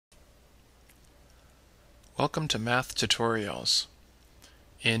Welcome to Math Tutorials.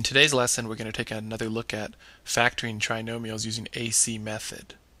 In today's lesson, we're going to take another look at factoring trinomials using AC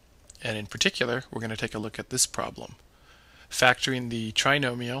method. And in particular, we're going to take a look at this problem. Factoring the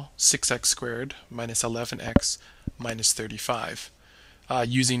trinomial 6x squared minus 11x minus 35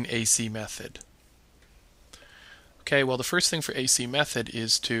 using AC method. Okay, well the first thing for AC method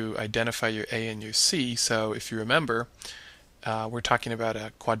is to identify your A and your C. So if you remember, we're talking about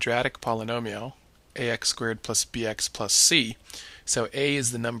a quadratic polynomial, ax squared plus bx plus c. So a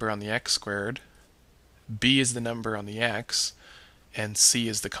is the number on the x squared, b is the number on the x, and c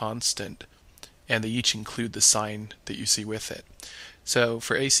is the constant. And they each include the sign that you see with it. So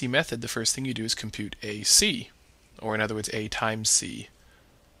for AC method, the first thing you do is compute AC, or in other words, a times c.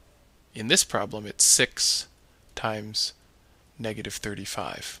 In this problem, it's 6 times negative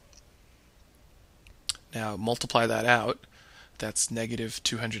 35. Now multiply that out. That's negative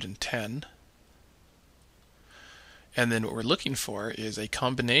 210. And then what we're looking for is a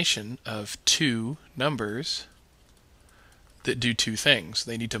combination of two numbers that do two things.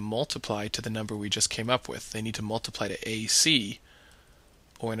 They need to multiply to the number we just came up with. They need to multiply to AC,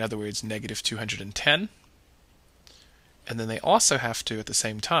 or in other words, negative 210. And then they also have to, at the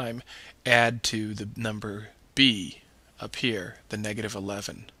same time, add to the number B up here, the negative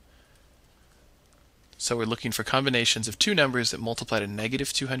 11. So we're looking for combinations of two numbers that multiply to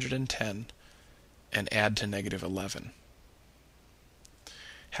negative 210 and add to negative 11.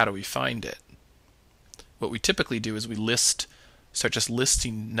 How do we find it? What we typically do is we start just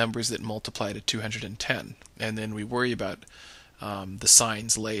listing numbers that multiply to 210, and then we worry about the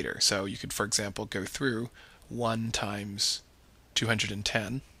signs later. So you could, for example, go through 1 times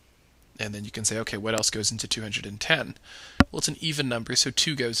 210, and then you can say, okay, what else goes into 210? Well, it's an even number, so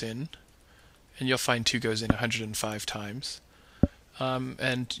 2 goes in, and you'll find 2 goes in 105 times.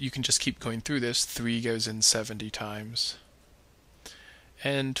 And you can just keep going through this. 3 goes in 70 times.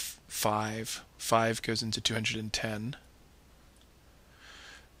 And 5 goes into 210.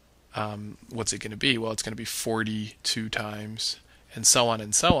 What's it going to be? Well, it's going to be 42 times, and so on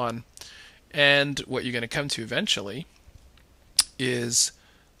and so on. And what you're going to come to eventually is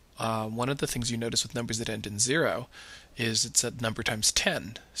one of the things you notice with numbers that end in 0 is it's a number times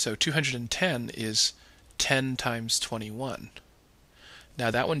 10. So 210 is 10 times 21. Now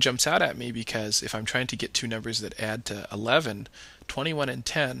that one jumps out at me because if I'm trying to get two numbers that add to 11, 21 and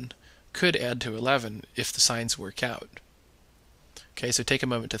 10 could add to 11 if the signs work out. Okay, so take a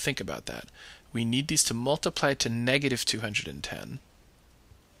moment to think about that. We need these to multiply to negative 210,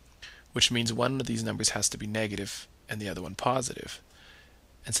 which means one of these numbers has to be negative and the other one positive.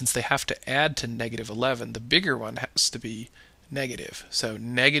 And since they have to add to negative 11, the bigger one has to be negative. So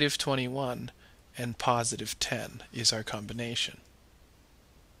negative 21 and positive 10 is our combination.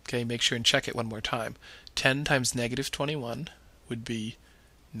 Okay, make sure and check it one more time. 10 times negative 21 would be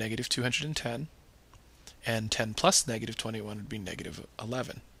negative 210, and 10 plus negative 21 would be negative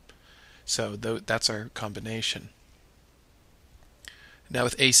 11. So that's our combination. Now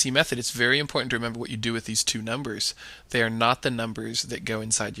with AC method, it's very important to remember what you do with these two numbers. They are not the numbers that go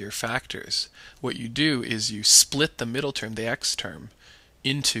inside your factors. What you do is you split the middle term, the x term,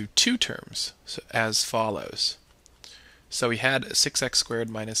 into two terms, so as follows. So we had 6x squared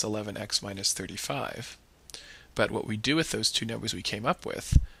minus 11x minus 35. But what we do with those two numbers we came up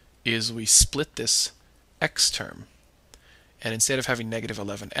with is we split this x term. And instead of having negative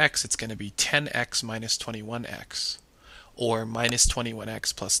 11x, it's going to be 10x minus 21x. Or minus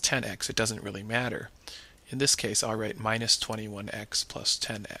 21x plus 10x. It doesn't really matter. In this case, I'll write minus 21x plus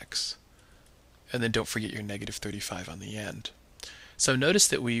 10x. And then don't forget your negative 35 on the end. So notice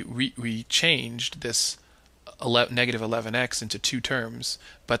that we changed this negative 11x into two terms,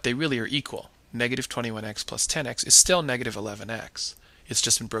 but they really are equal. Negative 21x plus 10x is still negative 11x. It's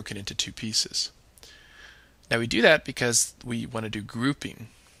just been broken into two pieces. Now we do that because we want to do grouping,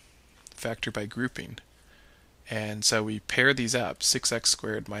 factor by grouping. And so we pair these up, 6x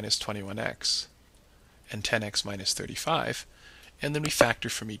squared minus 21x and 10x minus 35, and then we factor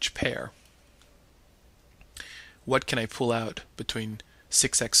from each pair. What can I pull out between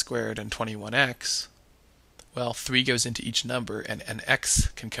 6x squared and 21x? Well, 3 goes into each number, and an x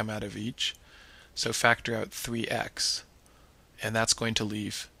can come out of each. So factor out 3x, and that's going to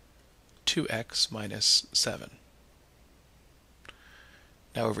leave 2x minus 7.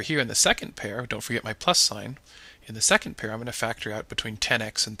 Now over here in the second pair, don't forget my plus sign. In the second pair, I'm going to factor out between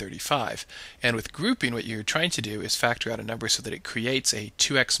 10x and 35. And with grouping, what you're trying to do is factor out a number so that it creates a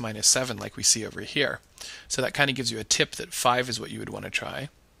 2x minus 7 like we see over here. So that kind of gives you a tip that 5 is what you would want to try.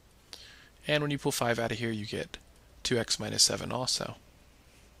 And when you pull 5 out of here, you get 2x minus 7 also.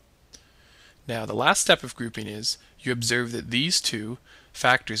 Now, the last step of grouping is you observe that these two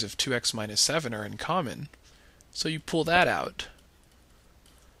factors of 2x minus 7 are in common, so you pull that out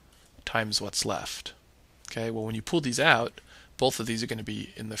times what's left. Okay, well, when you pull these out, both of these are going to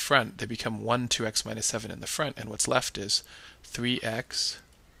be in the front. They become 1 2x minus 7 in the front, and what's left is 3x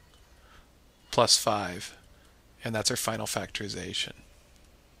plus 5, and that's our final factorization.